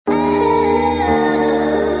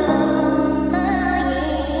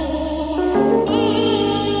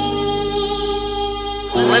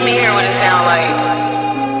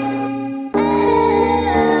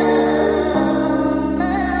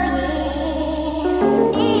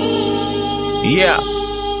Yeah,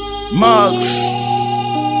 Mugs.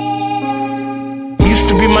 Used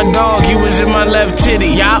to be my dog, you was in my left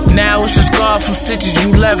titty. Yup. Now it's a scar from stitches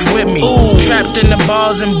you left with me. Ooh. Trapped in the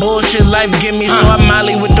bars and bullshit life give me. So I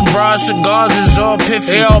molly with the bras, cigars is all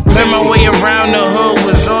piffy. Made my way around the hood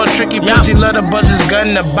was all tricky. Pussy love to bust his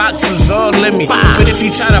gun, the box was all limmy. But if you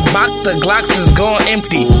try to box, the Glocks is gone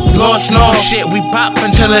empty. Lost no shit, we pop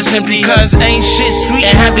until it's empty. Cause ain't shit sweet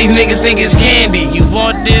and half these niggas think it's candy. You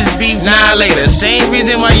want this beef, nah later. Same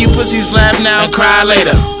reason why you pussies laugh now and cry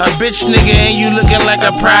later. A bitch nigga and you looking like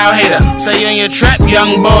a proud hater. Say on your trap,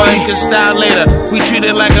 young boy, you can style later. We treat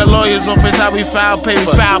it like a lawyer's office, how we file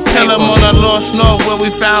paper. Tell them on the Lost North where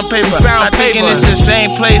we found paper. I thinking it's the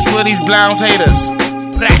same place where these Browns haters.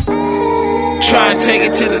 Try and take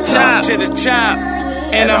it to the top,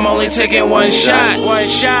 and I'm only taking one shot.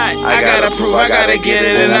 I gotta prove, I gotta get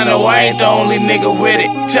it, and I know I ain't the only nigga with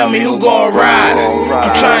it. Tell me who gon' ride.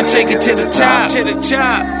 I'm trying to take it to the top.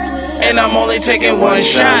 And I'm only taking one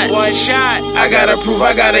shot. I gotta prove,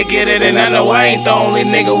 I gotta get it, and I know I ain't the only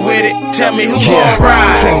nigga with it. Tell me who gon'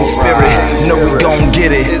 ride. Team spirit, know we gon'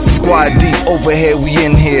 get it. Squad deep over here, we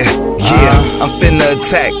in here. Yeah, I'm finna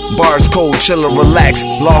attack. Bars cold, chillin', relax.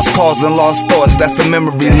 Lost cause and lost thoughts, that's a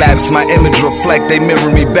memory lapse. My image reflect, they mirror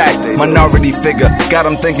me back. Minority figure, got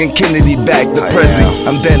them thinking Kennedy back. The present,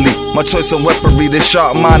 I'm deadly. My choice of weaponry, this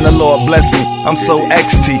sharp mind, the Lord bless me. I'm so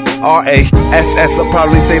XTRASS, I'll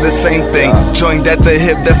probably say the same thing. Joined at the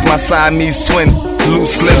hip, that's my Siamese twin.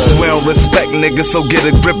 Loose lips, we don't respect niggas, so get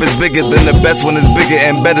a grip, it's bigger than the best one is bigger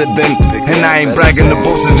and better than. And I ain't bragging the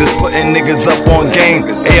boasting, just putting niggas up on game.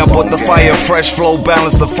 Hey, I bought the fire, fresh flow,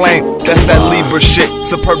 balance the flame. That's that Libra shit,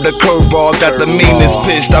 superb the curveball, got the meanest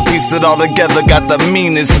pitched. I piece it all together, got the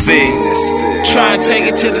meanest fit. Try and take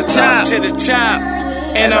it to the top.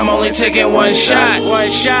 And I'm only taking one shot.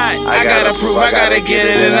 I gotta prove, I gotta get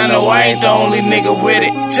it, and I know I ain't the only nigga with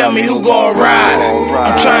it. Tell me who gon' ride.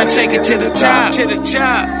 I'm trying to take it to the top.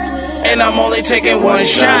 And I'm only taking one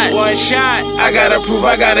shot. I gotta prove,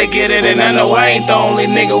 I gotta get it, and I know I ain't the only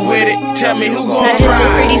nigga with it. Tell me who gon' ride. Not just a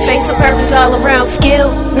pretty face, a purpose, all around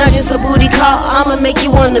skill. Not just a booty call, I'ma make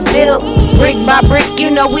you wanna build. Brick by brick,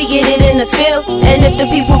 you know we get it in the field. And if the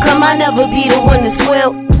people come, I never be the one to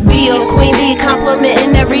swill. Be a queen, be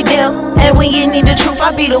complimenting every deal. And when you need the truth,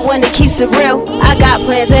 I be the one that keeps it real. I got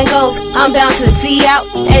plans and goals, I'm bound to see out.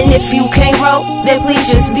 And if you can't roll, then please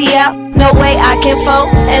just be out. No way I can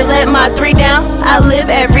fold and let my 3 down. I live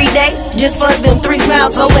every day just for them 3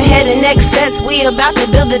 smiles overhead and excess. We about to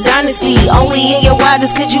build a dynasty. Only in your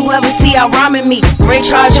wildest could you ever see how rhyming me. Break,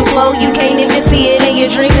 charge, and flow, you can't even see it in your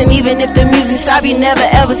dreams. And even if the music stop, you never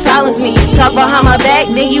ever silence me. Talk behind my back,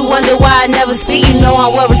 then you wonder why I never speak. You know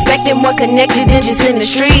I'm well respected, more connected than just in the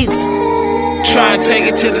streets. Try and take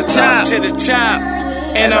it to the top.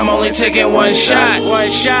 And I'm only taking one shot.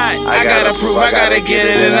 I gotta prove, I gotta get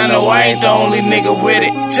it, and I know I ain't the only nigga with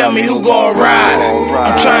it. Tell me who gon' ride.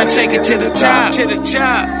 I'm trying to take it to the top.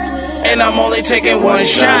 And I'm only taking one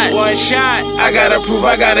shot. I gotta prove,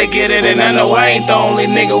 I gotta get it, and I know I ain't the only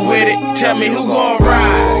nigga with it. Tell me who gon'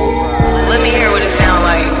 ride.